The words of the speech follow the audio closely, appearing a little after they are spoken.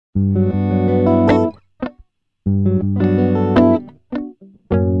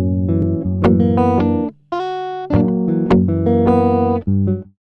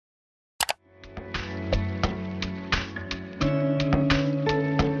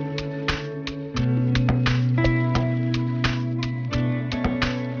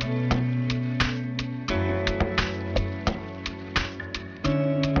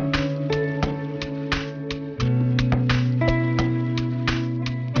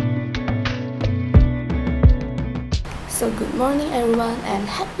So good morning everyone and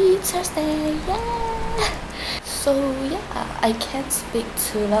happy Thursday, yeah! So yeah, I can't speak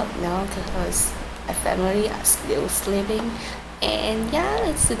too loud now because my family are still sleeping. And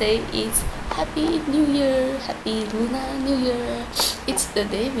yeah, today is Happy New Year, Happy Lunar New Year. It's the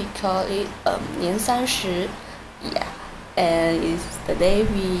day we call it 年30, yeah. And it's the day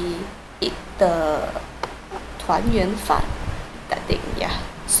we eat the 团圆饭, that thing, yeah.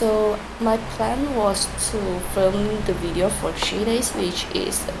 So my plan was to film the video for 3 days, which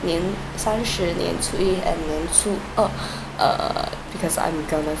is 年30, 年初一 and 年初二. Because I'm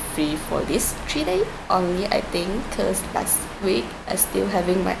gonna free for this 3 days only, I think, cause last week I still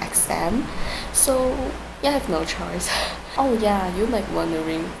having my exam, so yeah, I have no choice. Oh yeah, you might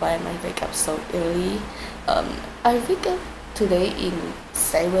wondering why I wake up so early. I wake up today in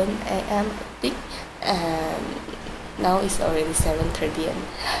 7 a.m. I think, and now it's already 7:30 am.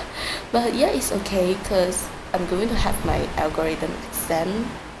 But yeah, it's okay because I'm going to have my algorithm exam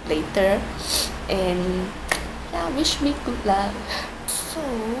later, and yeah, wish me good luck. So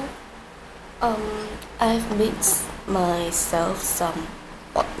I've made myself some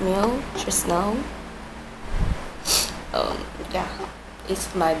oatmeal just now. Yeah,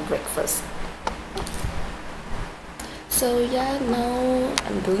 it's my breakfast. So yeah, now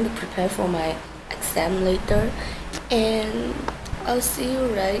I'm going to prepare for my exam later, and I'll see you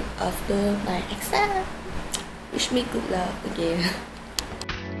right after my exam. Wish me good luck again.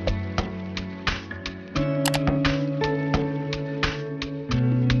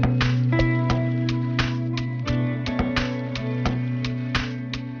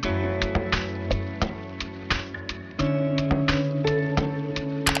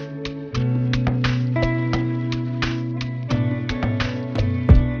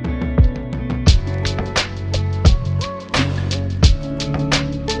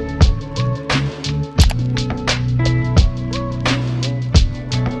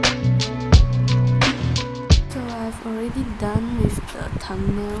 Already done with the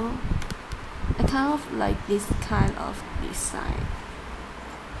thumbnail. I kind of like this kind of design,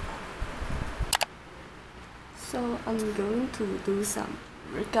 so I'm going to do some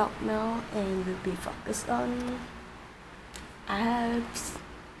workout now and will be focused on abs.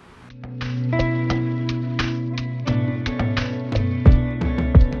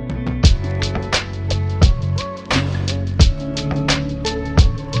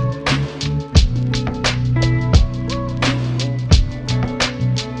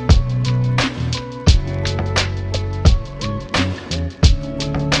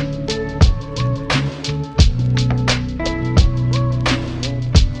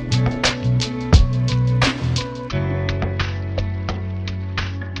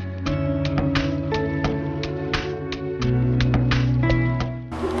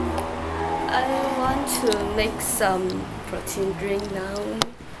 To make some protein drink now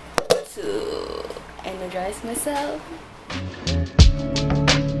to energize myself.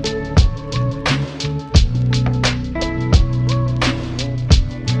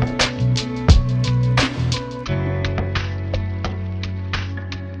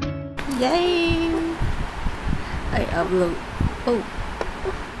 Yay! I upload. Oh,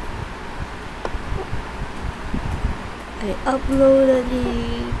 I uploaded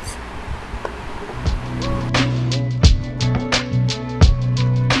it.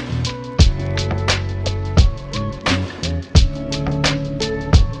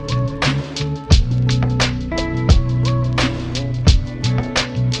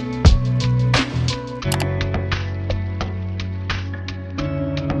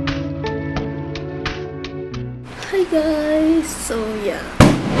 Hi guys, so yeah,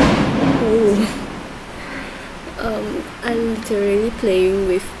 I'm literally playing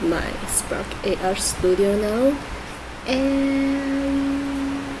with my Spark AR Studio now,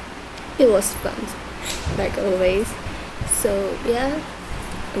 and it was fun like always. So yeah,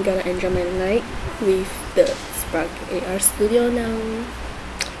 I'm gonna enjoy my night with the Spark AR Studio now.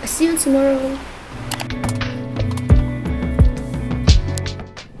 I'll see you tomorrow.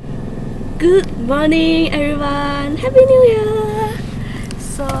 Good morning everyone, Happy New Year!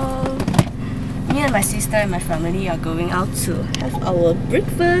 So me and my sister and my family are going out to have our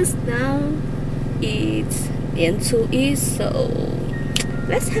breakfast now. It's 年初一, so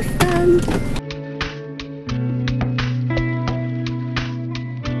let's have fun.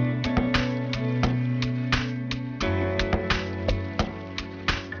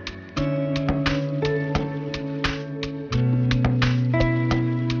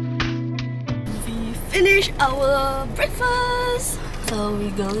 Finish our breakfast, so we're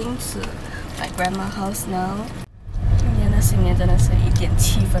going to my grandma's house now. Yan na si 今年真的是一点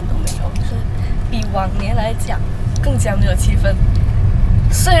气氛都没有，就是比往年来讲更加没有气氛。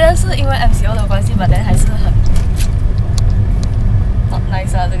虽然是因为 MCO 的关系吧，但还是很 not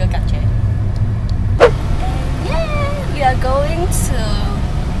nice 啊，这个感觉。Yeah, we are going to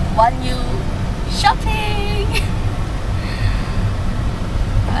One U shopping.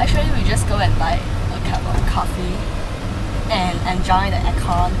 Actually, we just go and buy a cup of coffee and enjoy the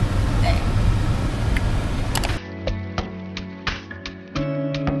aircon there.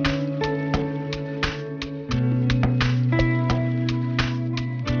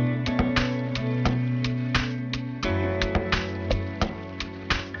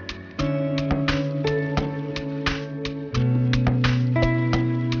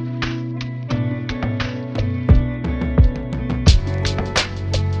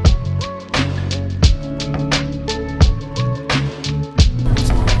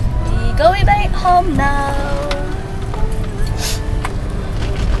 Going back home now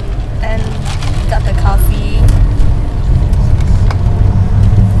and got the coffee.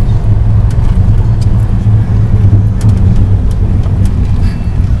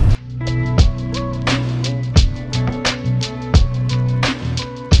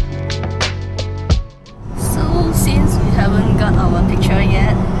 So since we haven't got our picture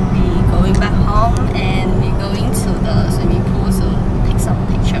yet, we going back home and we going to the swimming pool to take some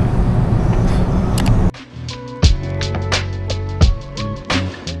picture.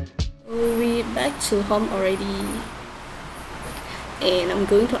 Back to home already, and I'm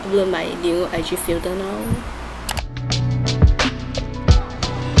going to upload my new IG filter now.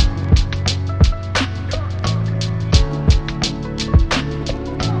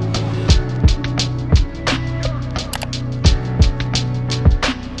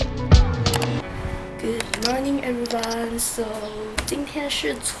 Good morning everyone. So 今天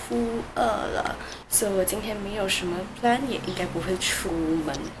是初二了，所以我今天没有什么 plan， 也应该不会出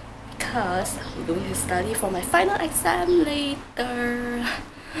门。Because I'm going to study for my final exam later.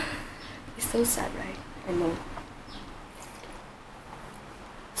 It's so sad, right? I know.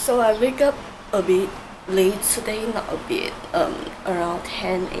 So I wake up a bit late today, not a bit, around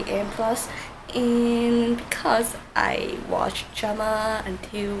 10 a.m. plus. And because I watched drama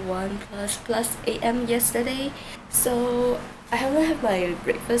until 1 plus a.m. yesterday, so I haven't had my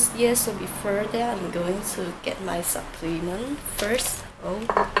breakfast yet. So before that, I'm going to get my supplement first. So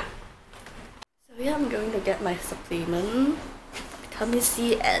yeah, I'm going to get my supplement, vitamin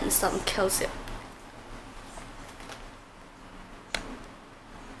C and some calcium.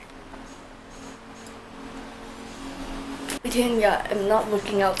 Again, yeah, I'm not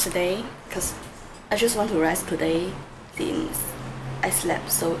working out today because I just want to rest today since I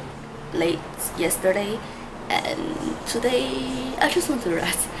slept so late yesterday, and today I just want to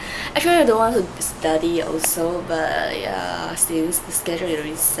rest. Actually, I don't want to study also, but yeah, since the schedule is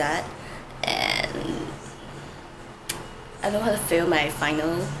already set and I don't want to fail my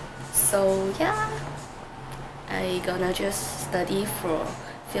final, so yeah, I gonna just study for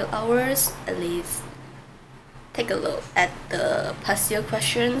a few hours at least, take a look at the past year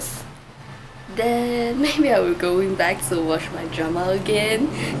questions, then maybe I will going back to watch my drama again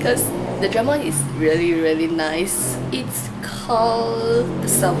because the drama is really nice. It's called The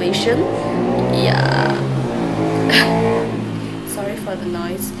Salvation. Yeah. Sorry for the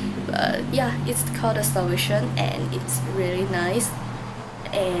noise. But yeah, it's called The Salvation and it's really nice.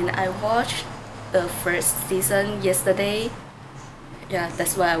 And I watched the first season yesterday. Yeah,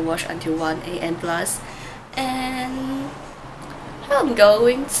 that's why I watched until 1 a.m. plus. And I'm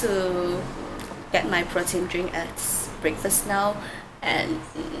going to get my protein drink at breakfast now and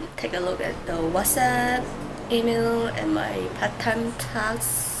take a look at the WhatsApp, email and my part-time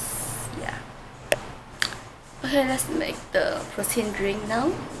tasks. Yeah. Okay, let's make the protein drink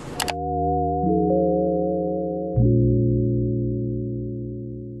now.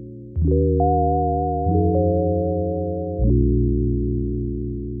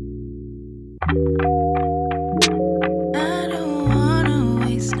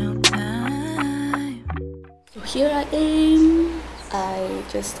 Here I am. I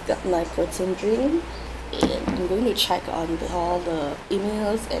just got my protein drink and I'm going to check on all the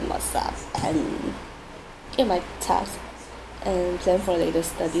emails and WhatsApp and get my tasks and plan for later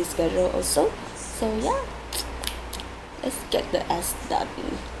study schedule also. So yeah, let's get the S done.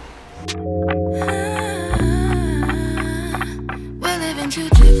 We're living two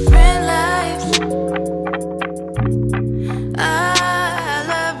different lives. Our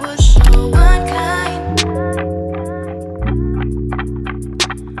love was so unkind.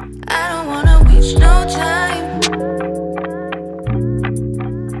 I don't wanna waste no time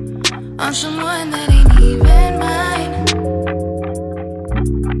on someone that ain't even mine. So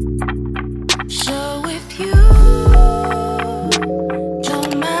if you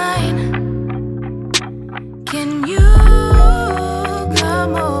don't mind, can you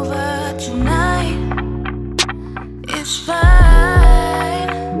come over tonight? It's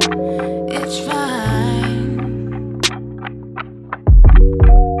fine, it's fine.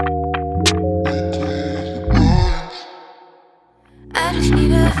 I just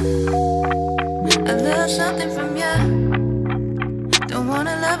need a little something from you. Don't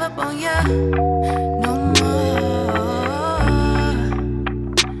wanna love up on you no more.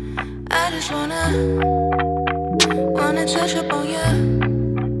 I just wanna touch up on you.